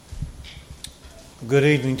Good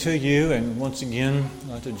evening to you, and once again, I'd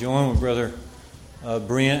like to join with Brother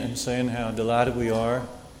Brent in saying how delighted we are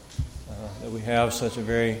that we have such a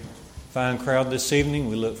very fine crowd this evening.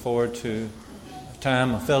 We look forward to a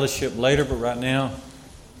time of fellowship later, but right now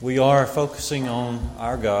we are focusing on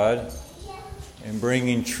our God and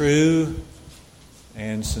bringing true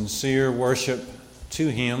and sincere worship to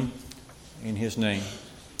Him in His name.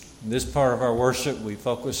 In this part of our worship, we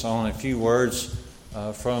focus on a few words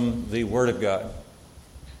from the Word of God.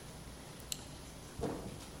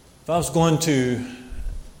 If I was going to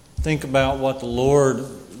think about what the Lord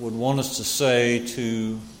would want us to say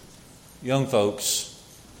to young folks,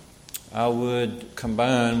 I would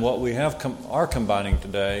combine what we are combining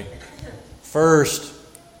today. First,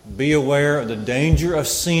 be aware of the danger of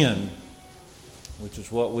sin, which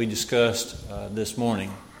is what we discussed this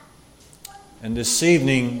morning. And this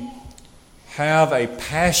evening, have a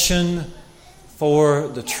passion for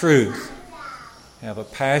the truth. Have a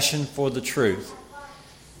passion for the truth.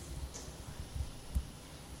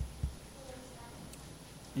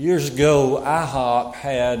 Years ago, IHOP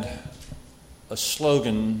had a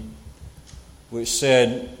slogan which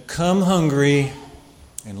said, "Come hungry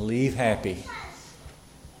and leave happy."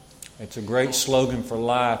 It's a great slogan for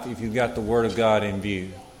life if you've got the Word of God in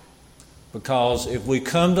view. Because if we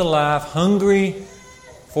come to life hungry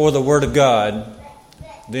for the Word of God,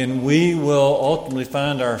 then we will ultimately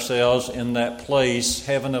find ourselves in that place,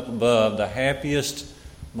 heaven up above, the happiest,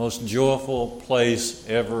 most joyful place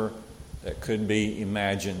ever that could be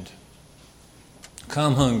imagined.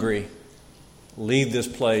 Come hungry, leave this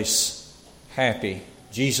place happy.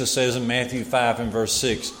 Jesus says in Matthew 5 and verse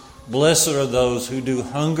 6, "Blessed are those who do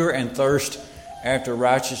hunger and thirst after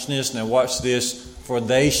righteousness." Now watch this, "for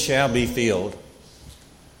they shall be filled."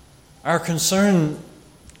 Our concern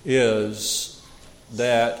is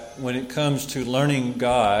that when it comes to learning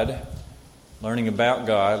God, learning about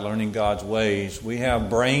God, learning God's ways, we have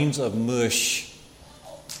brains of mush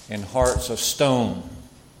and hearts of stone.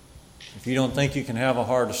 If you don't think you can have a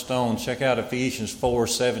heart of stone, check out Ephesians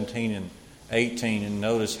 4:17 and 18 and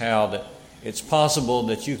notice how that it's possible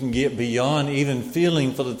that you can get beyond even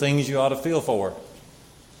feeling for the things you ought to feel for.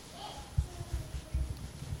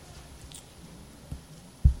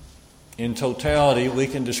 In totality, we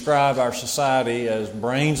can describe our society as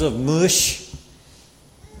brains of mush,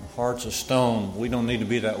 hearts of stone. We don't need to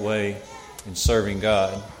be that way in serving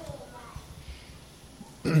God.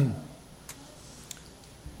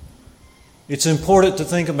 It's important to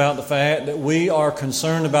think about the fact that we are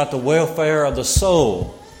concerned about the welfare of the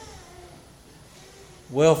soul.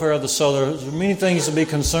 Welfare of the soul. There's many things to be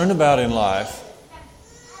concerned about in life.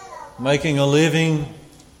 Making a living,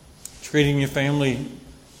 treating your family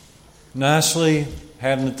nicely,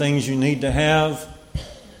 having the things you need to have,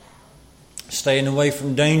 staying away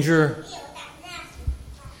from danger.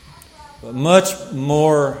 But much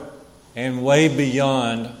more and way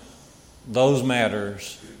beyond those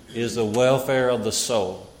matters is the welfare of the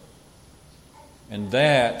soul. And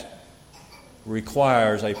that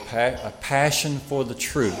requires a passion for the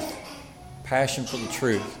truth. Passion for the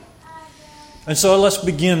truth. And so let's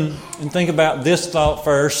begin and think about this thought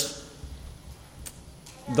first.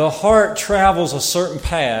 The heart travels a certain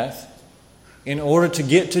path in order to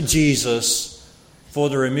get to Jesus for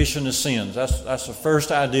the remission of sins. That's the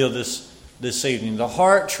first idea this evening. The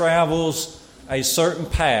heart travels a certain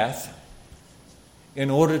path in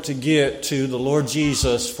order to get to the Lord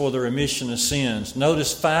Jesus for the remission of sins.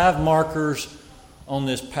 Notice 5 markers on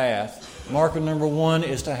this path. Marker number 1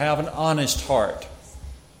 is to have an honest heart.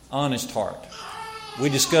 Honest heart. We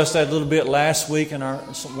discussed that a little bit last week in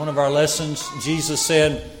one of our lessons. Jesus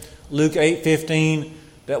said, Luke 8:15,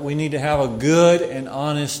 that we need to have a good and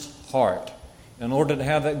honest heart. In order to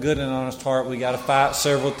have that good and honest heart, we got to fight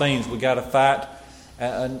several things. We got to fight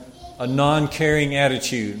a non-caring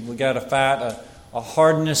attitude. We got to fight a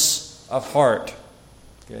hardness of heart.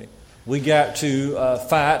 Okay, we got to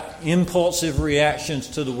fight impulsive reactions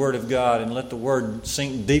to the Word of God and let the Word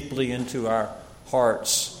sink deeply into our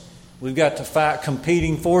hearts. We've got to fight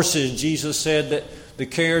competing forces. Jesus said that the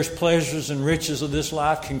cares, pleasures, and riches of this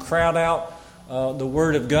life can crowd out the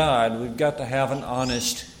Word of God. We've got to have an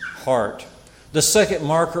honest heart. The second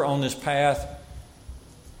marker on this path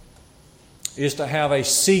is to have a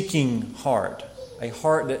seeking heart, a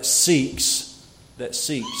heart that seeks.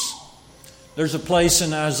 There's a place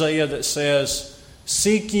in Isaiah that says,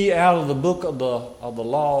 "Seek ye out of the book of the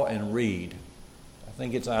law and read." I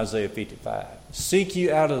think it's Isaiah 55. Seek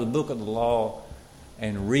you out of the book of the law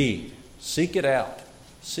and read. Seek it out.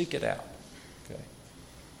 Seek it out. Okay.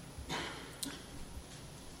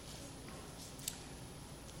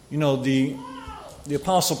 You know, the the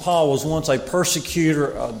Apostle Paul was once a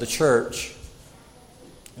persecutor of the church.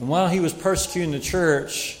 And while he was persecuting the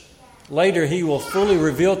church, later he will fully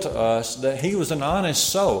reveal to us that he was an honest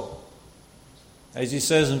soul. As he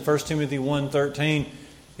says in 1 Timothy 1:13,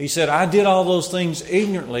 he said, I did all those things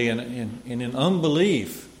ignorantly and in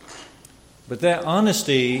unbelief. But that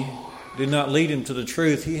honesty did not lead him to the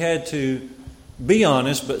truth. He had to be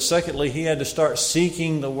honest, but secondly, he had to start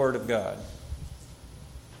seeking the Word of God.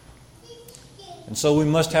 And so we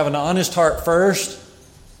must have an honest heart first,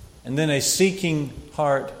 and then a seeking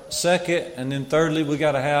heart second, and then thirdly, we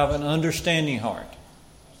got to have an understanding heart.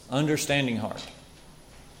 Understanding heart.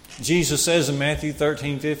 Jesus says in Matthew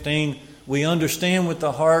 13:15, we understand with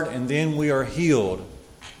the heart, and then we are healed.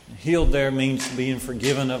 Healed there means being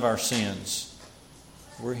forgiven of our sins.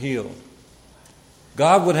 We're healed.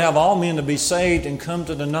 God would have all men to be saved and come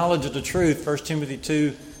to the knowledge of the truth. 1 Timothy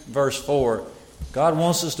 2, verse 4. God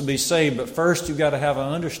wants us to be saved, but first you've got to have an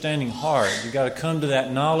understanding heart. You've got to come to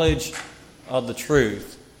that knowledge of the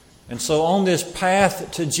truth. And so on this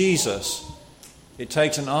path to Jesus, it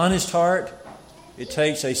takes an honest heart, it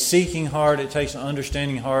takes a seeking heart, it takes an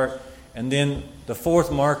understanding heart, and then the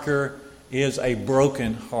fourth marker is a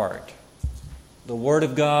broken heart. The Word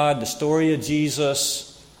of God, the story of Jesus,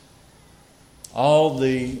 all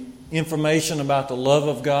the information about the love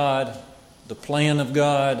of God, the plan of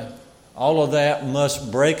God, all of that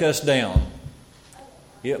must break us down.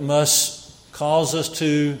 It must cause us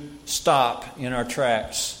to stop in our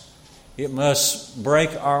tracks. It must break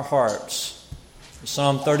our hearts.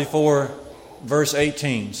 Psalm 34, verse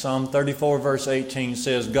 18. Psalm 34, verse 18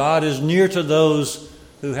 says, God is near to those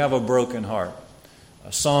who have a broken heart.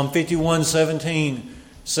 Psalm 51:17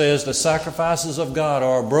 says, the sacrifices of God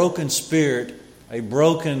are a broken spirit, a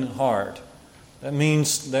broken heart. That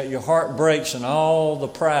means that your heart breaks and all the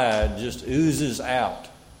pride just oozes out.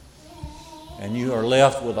 And you are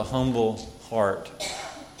left with a humble heart.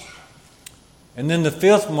 And then the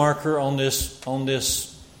fifth marker on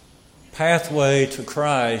this pathway to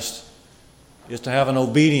Christ is to have an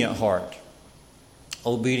obedient heart.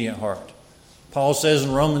 Obedient heart. Paul says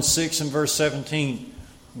in Romans 6 and verse 17,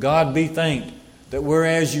 God be thanked that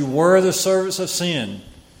whereas you were the servants of sin,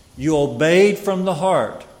 you obeyed from the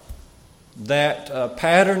heart that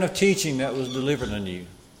pattern of teaching that was delivered unto you.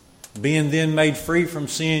 Being then made free from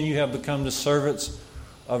sin, you have become the servants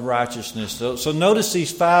of righteousness. So notice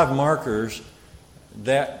these 5 markers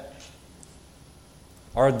that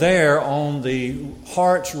are there on the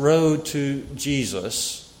heart's road to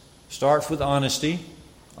Jesus. Starts with honesty,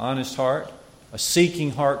 honest heart. A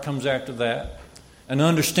seeking heart comes after that. An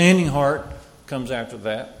understanding heart comes after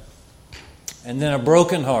that. And then a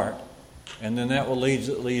broken heart. And then that will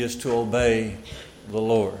lead us to obey the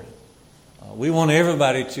Lord. We want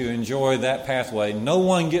everybody to enjoy that pathway. No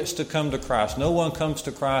one gets to come to Christ. No one comes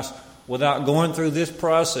to Christ without going through this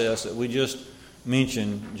process that we just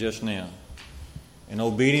mentioned just now. And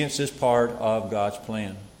obedience is part of God's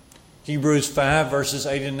plan. Hebrews 5 verses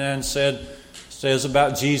 8 and 9 says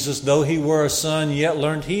about Jesus, though he were a son, yet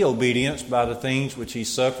learned he obedience by the things which he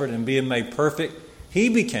suffered, and being made perfect, he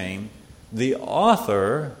became the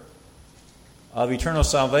author of eternal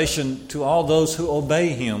salvation to all those who obey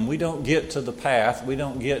him. We don't get to the path. We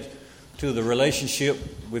don't get to the relationship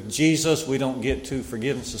with Jesus. We don't get to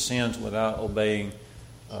forgiveness of sins without obeying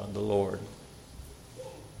the Lord.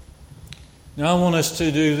 Now I want us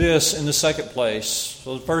to do this in the second place.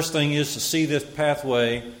 So the first thing is to see this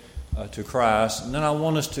pathway to Christ. And then I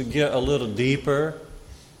want us to get a little deeper.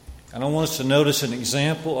 And I want us to notice an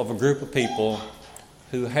example of a group of people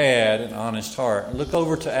who had an honest heart. Look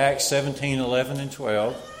over to Acts 17, 11, and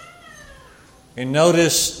 12. And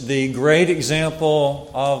notice the great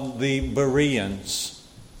example of the Bereans.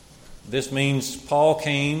 This means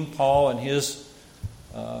Paul and his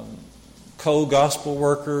co-gospel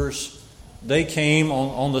workers, they came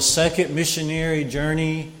on the second missionary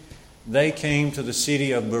journey. They came to the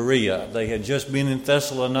city of Berea. They had just been in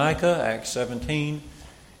Thessalonica, Acts 17.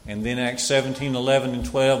 And then Acts 17, 11, and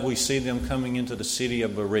 12, we see them coming into the city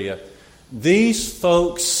of Berea. These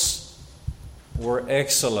folks were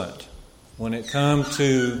excellent when it comes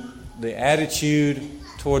to the attitude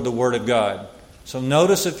toward the Word of God. So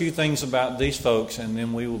notice a few things about these folks, and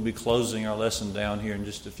then we will be closing our lesson down here in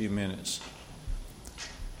just a few minutes.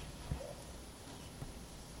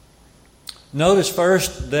 Notice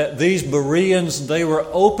first that these Bereans, they were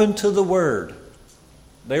open to the Word.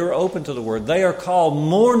 They were open to the Word. They are called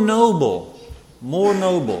more noble. More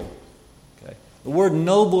noble. Okay. The word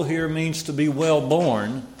noble here means to be well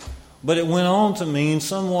born, but it went on to mean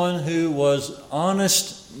someone who was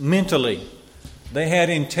honest mentally. They had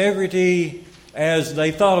integrity as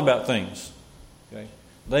they thought about things. Okay.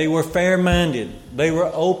 They were fair-minded. They were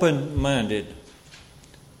open-minded.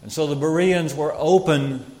 And so the Bereans were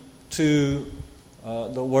open to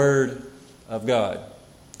the Word of God.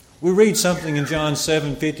 We read something in John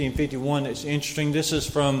 7:50 and 51 that's interesting. This is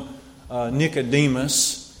from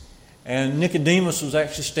Nicodemus. And Nicodemus was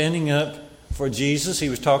actually standing up for Jesus. He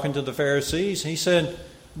was talking to the Pharisees. He said,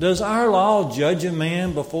 "Does our law judge a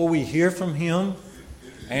man before we hear from him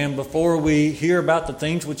and before we hear about the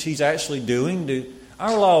things which he's actually doing?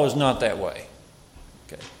 Our law is not that way."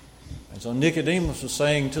 Okay. And so Nicodemus was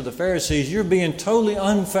saying to the Pharisees, "You're being totally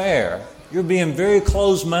unfair. You're being very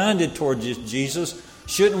closed-minded towards Jesus.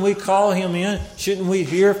 Shouldn't we call him in? Shouldn't we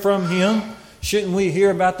hear from him? Shouldn't we hear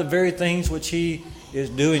about the very things which he is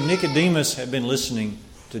doing?" Nicodemus had been listening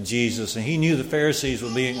to Jesus, and he knew the Pharisees were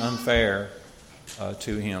being unfair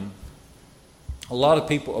to him. A lot of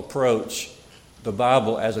people approach the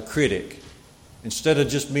Bible as a critic. Instead of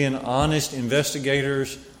just being honest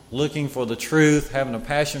investigators, looking for the truth, having a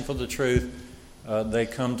passion for the truth, they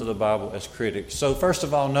come to the Bible as critics. So first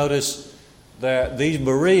of all, notice that these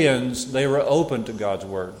Bereans, they were open to God's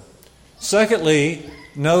Word. Secondly,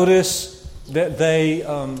 notice that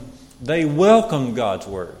they welcomed God's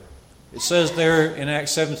Word. It says there in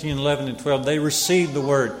Acts 17:11 and 12, they received the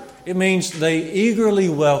Word. It means they eagerly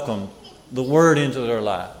welcomed the Word into their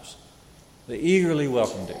lives. They eagerly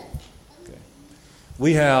welcomed it. Okay.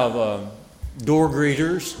 We have door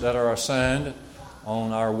greeters that are assigned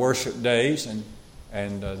on our worship days,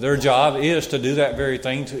 and their job is to do that very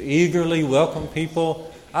thing, to eagerly welcome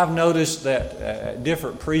people. I've noticed that at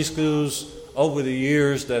different preschools over the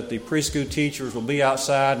years that the preschool teachers will be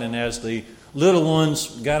outside, and as the little ones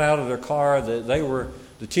got out of their car,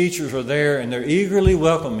 the teachers are there and they're eagerly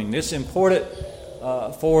welcoming. It's important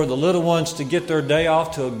for the little ones to get their day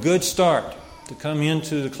off to a good start, to come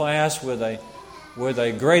into the class with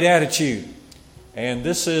a great attitude. And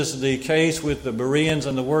this is the case with the Bereans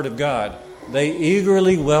and the Word of God. They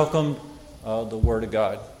eagerly welcomed the Word of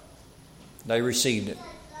God. They received it.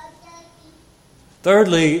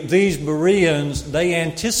 Thirdly, these Bereans, they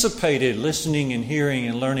anticipated listening and hearing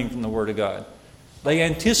and learning from the Word of God. They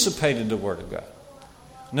anticipated the Word of God.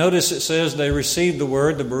 Notice it says they received the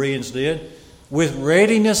Word, the Bereans did, with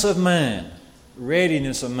readiness of mind.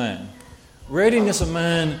 Readiness of mind. Readiness of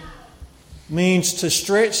mind means to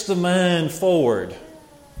stretch the mind forward.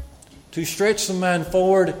 To stretch the mind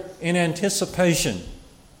forward in anticipation.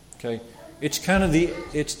 Okay, it's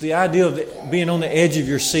the idea of being on the edge of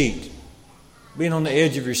your seat. Being on the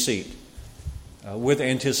edge of your seat with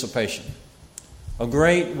anticipation. A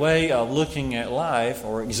great way of looking at life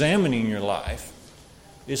or examining your life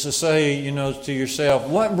is to say, to yourself,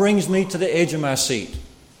 what brings me to the edge of my seat?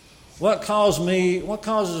 What causes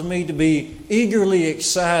me to be eagerly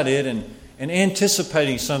excited and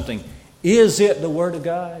anticipating something? Is it the Word of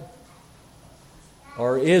God?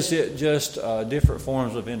 Or is it just different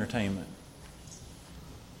forms of entertainment?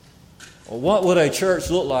 Well, what would a church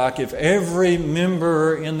look like if every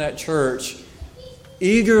member in that church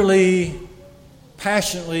eagerly,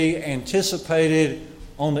 passionately anticipated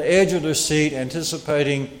on the edge of their seat,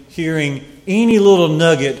 anticipating hearing any little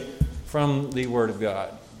nugget from the Word of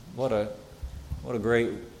God? What a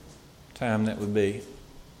great time that would be.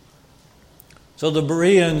 So the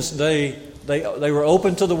Bereans, they were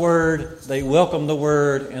open to the Word, they welcomed the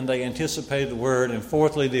Word, and they anticipated the Word. And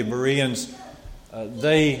fourthly, the Bereans,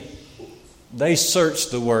 they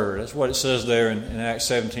searched the Word. That's what it says there in Acts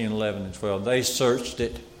 17:11 and 12. They searched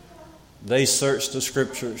it. They searched the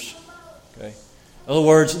Scriptures. Okay. In other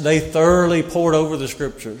words, they thoroughly pored over the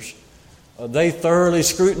Scriptures. They thoroughly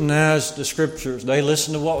scrutinized the Scriptures. They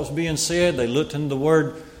listened to what was being said. They looked into the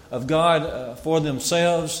Word of God for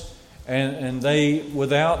themselves. And they,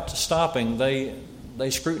 without stopping, they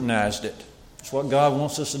scrutinized it. It's what God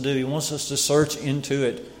wants us to do. He wants us to search into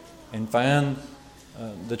it and find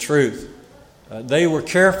the truth. They were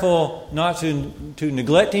careful not to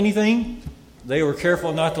neglect anything. They were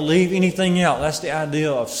careful not to leave anything out. That's the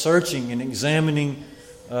idea of searching and examining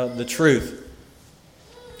the truth.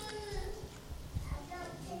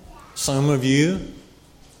 Some of you,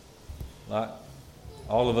 like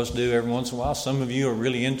all of us do every once in a while, some of you are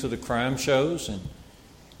really into the crime shows,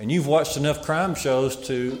 and you've watched enough crime shows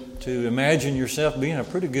to imagine yourself being a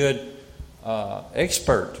pretty good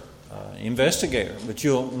expert investigator. But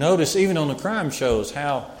you'll notice even on the crime shows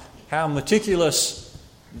how meticulous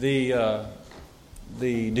the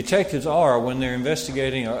detectives are when they're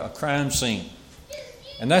investigating a crime scene.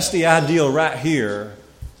 And that's the ideal right here,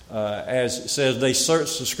 as it says they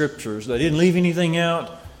searched the Scriptures. They didn't leave anything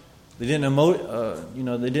out. They didn't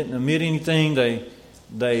omit anything.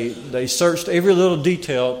 They searched every little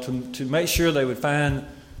detail to make sure they would find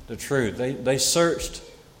the truth. They searched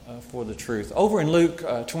for the truth. Over in Luke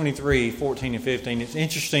 23, 14 and 15, it's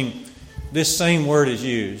interesting, this same word is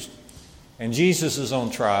used. And Jesus is on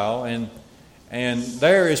trial, and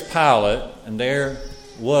there is Pilate, and there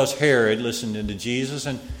was Herod listening to Jesus.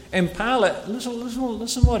 And Pilate,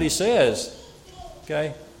 listen what he says.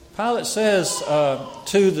 Okay? Pilate says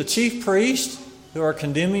to the chief priests who are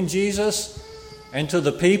condemning Jesus, and to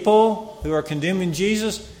the people who are condemning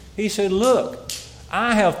Jesus, he said, look,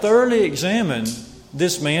 I have thoroughly examined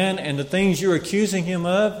this man and the things you're accusing him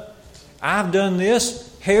of. I've done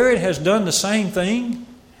this. Herod has done the same thing.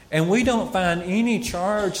 And we don't find any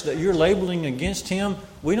charge that you're labeling against him.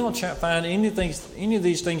 We don't find any of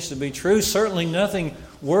these things to be true. Certainly nothing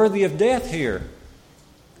worthy of death here.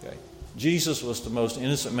 Okay. Jesus was the most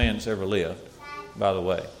innocent man that's ever lived, by the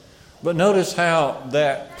way. But notice how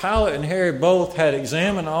that Pilate and Herod both had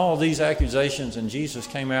examined all these accusations, and Jesus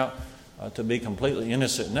came out to be completely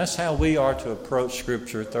innocent. And that's how we are to approach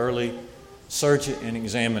Scripture, thoroughly search it and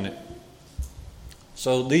examine it.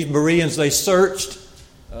 So these Bereans, they searched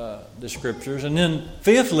the Scriptures. And then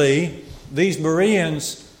fifthly, these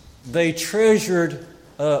Bereans, they treasured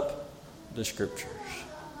up the Scriptures.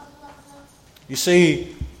 You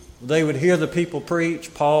see, they would hear the people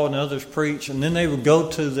preach, Paul and others preach, and then they would go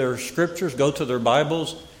to their Scriptures, go to their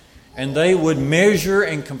Bibles, and they would measure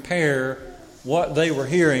and compare what they were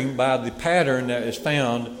hearing by the pattern that is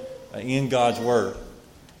found in God's Word.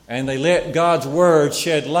 And they let God's Word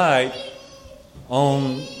shed light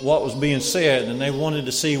on what was being said, and they wanted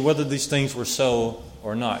to see whether these things were so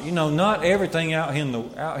or not. You know, not everything out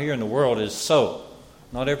here in the world is so.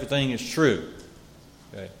 Not everything is true.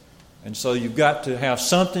 Okay? And so you've got to have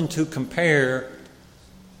something to compare,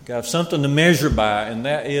 you've got to have something to measure by, and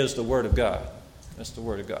that is the Word of God. That's the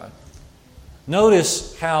Word of God.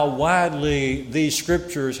 Notice how widely these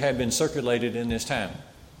Scriptures had been circulated in this time.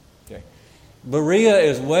 Okay? Berea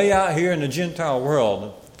is way out here in the Gentile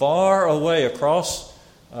world, far away across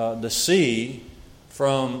the sea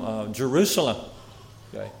from Jerusalem.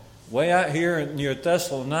 Okay. Way out here near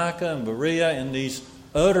Thessalonica and Berea, in these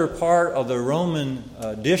utter part of the Roman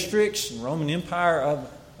districts, Roman Empire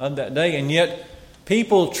of that day. And yet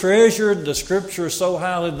people treasured the Scriptures so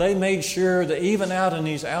highly, they made sure that even out in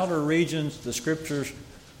these outer regions, the Scriptures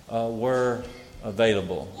were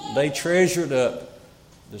available. They treasured up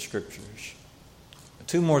the Scriptures.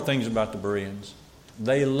 Two more things about the Bereans.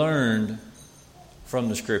 They learned from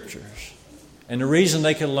the Scriptures. And the reason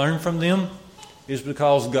they could learn from them is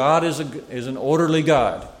because God is an orderly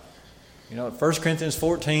God. You know, 1 Corinthians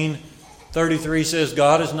 14:33 says,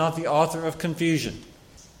 God is not the author of confusion.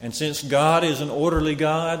 And since God is an orderly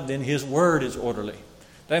God, then His Word is orderly.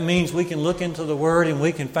 That means we can look into the Word and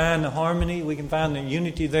we can find the harmony, we can find the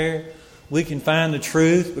unity there. We can find the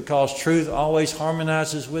truth, because truth always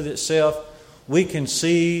harmonizes with itself. We can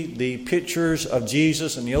see the pictures of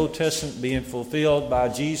Jesus in the Old Testament being fulfilled by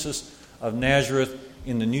Jesus of Nazareth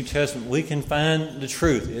in the New Testament. We can find the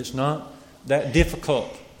truth. It's not that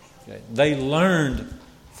difficult. Okay. They learned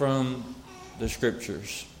from the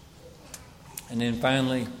Scriptures. And then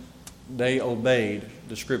finally, they obeyed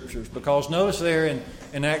the Scriptures. Because notice there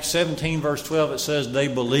in Acts 17, verse 12, it says they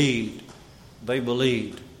believed. They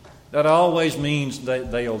believed. That always means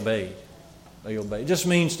that they obeyed. They obeyed. It just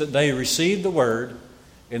means that they received the Word,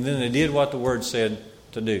 and then they did what the Word said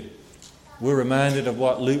to do. We're reminded of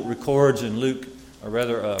what Luke records in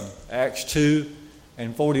Acts 2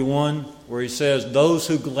 and 41, where he says, those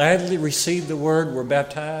who gladly received the Word were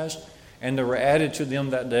baptized, and there were added to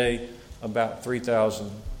them that day about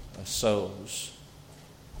 3,000 souls.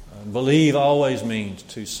 Believe always means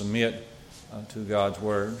to submit to God's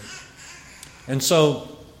Word. And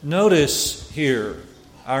so, notice here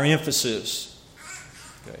our emphasis.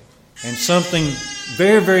 Okay. And something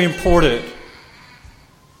very, very important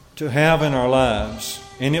to have in our lives.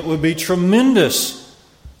 And it would be tremendous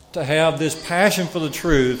to have this passion for the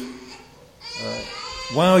truth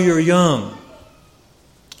while you're young.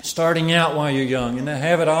 Starting out while you're young, and to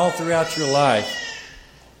have it all throughout your life.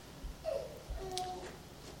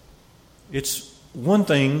 It's one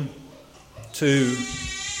thing to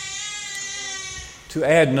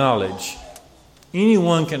add knowledge.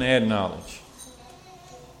 Anyone can add knowledge.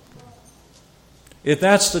 If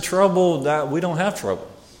that's the trouble, that we don't have trouble.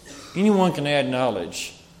 Anyone can add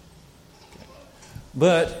knowledge.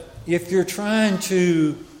 But if you're trying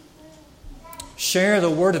to share the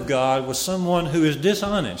Word of God with someone who is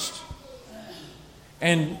dishonest,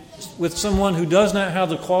 and with someone who does not have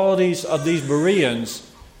the qualities of these Bereans,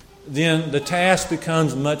 then the task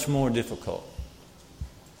becomes much more difficult.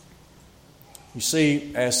 You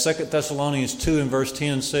see, as 2 Thessalonians 2 and verse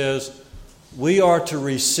 10 says, we are to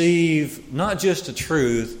receive not just the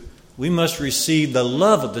truth, we must receive the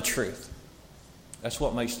love of the truth. That's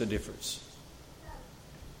what makes the difference.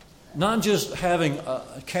 Not just having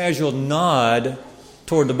a casual nod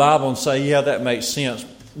toward the Bible and say, yeah, that makes sense.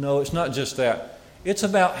 No, it's not just that. It's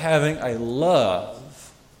about having a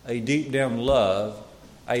love, a deep down love,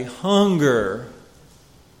 a hunger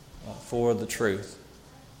for the truth.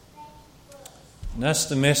 And that's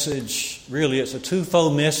the message, really. It's a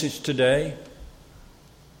twofold message today.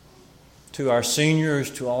 To our seniors,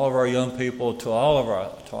 to all of our young people, to all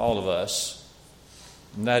of us.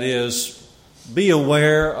 And that is, be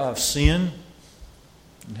aware of sin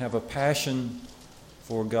and have a passion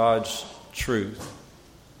for God's truth.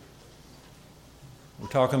 We're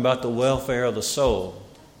talking about the welfare of the soul.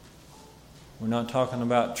 We're not talking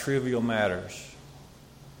about trivial matters.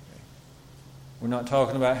 We're not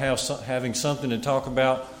talking about having something to talk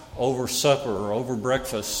about over supper or over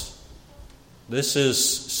breakfast. This is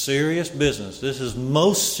serious business. This is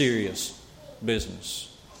most serious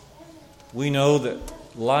business. We know that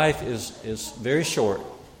life is very short.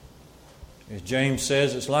 As James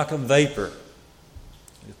says, it's like a vapor.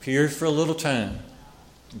 It appears for a little time,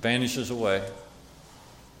 vanishes away.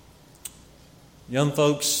 Young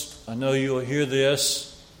folks, I know you'll hear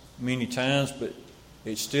this many times, but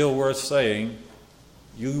it's still worth saying.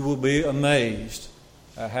 You will be amazed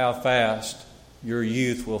at how fast your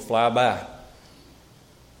youth will fly by.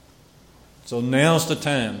 So now's the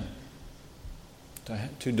time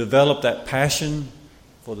to develop that passion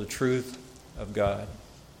for the truth of God.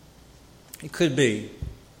 It could be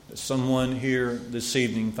that someone here this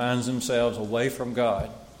evening finds themselves away from God.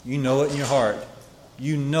 You know it in your heart.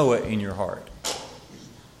 You know it in your heart.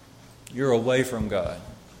 You're away from God.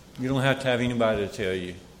 You don't have to have anybody to tell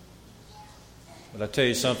you. But I tell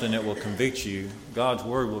you something that will convict you. God's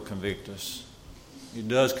Word will convict us. It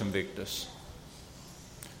does convict us.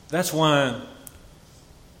 That's why,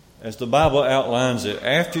 as the Bible outlines it,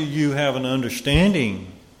 after you have an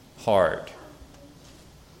understanding heart,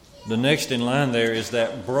 the next in line there is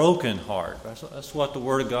that broken heart. That's what the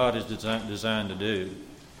Word of God is designed to do.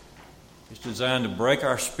 It's designed to break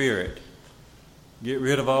our spirit, get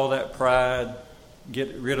rid of all that pride,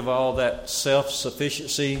 get rid of all that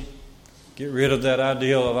self-sufficiency, get rid of that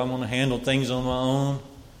idea of I'm going to handle things on my own,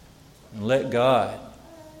 and let God.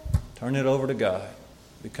 Turn it over to God.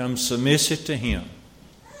 Become submissive to Him.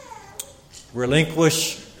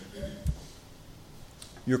 Relinquish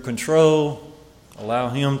your control. Allow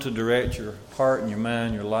Him to direct your heart and your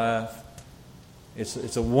mind, your life.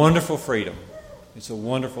 It's a wonderful freedom. It's a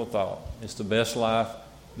wonderful thought. It's the best life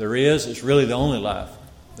there is. It's really the only life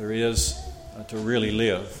there is to really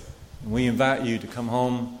live. And we invite you to come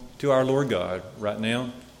home to our Lord God right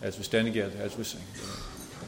now as we stand together, as we sing.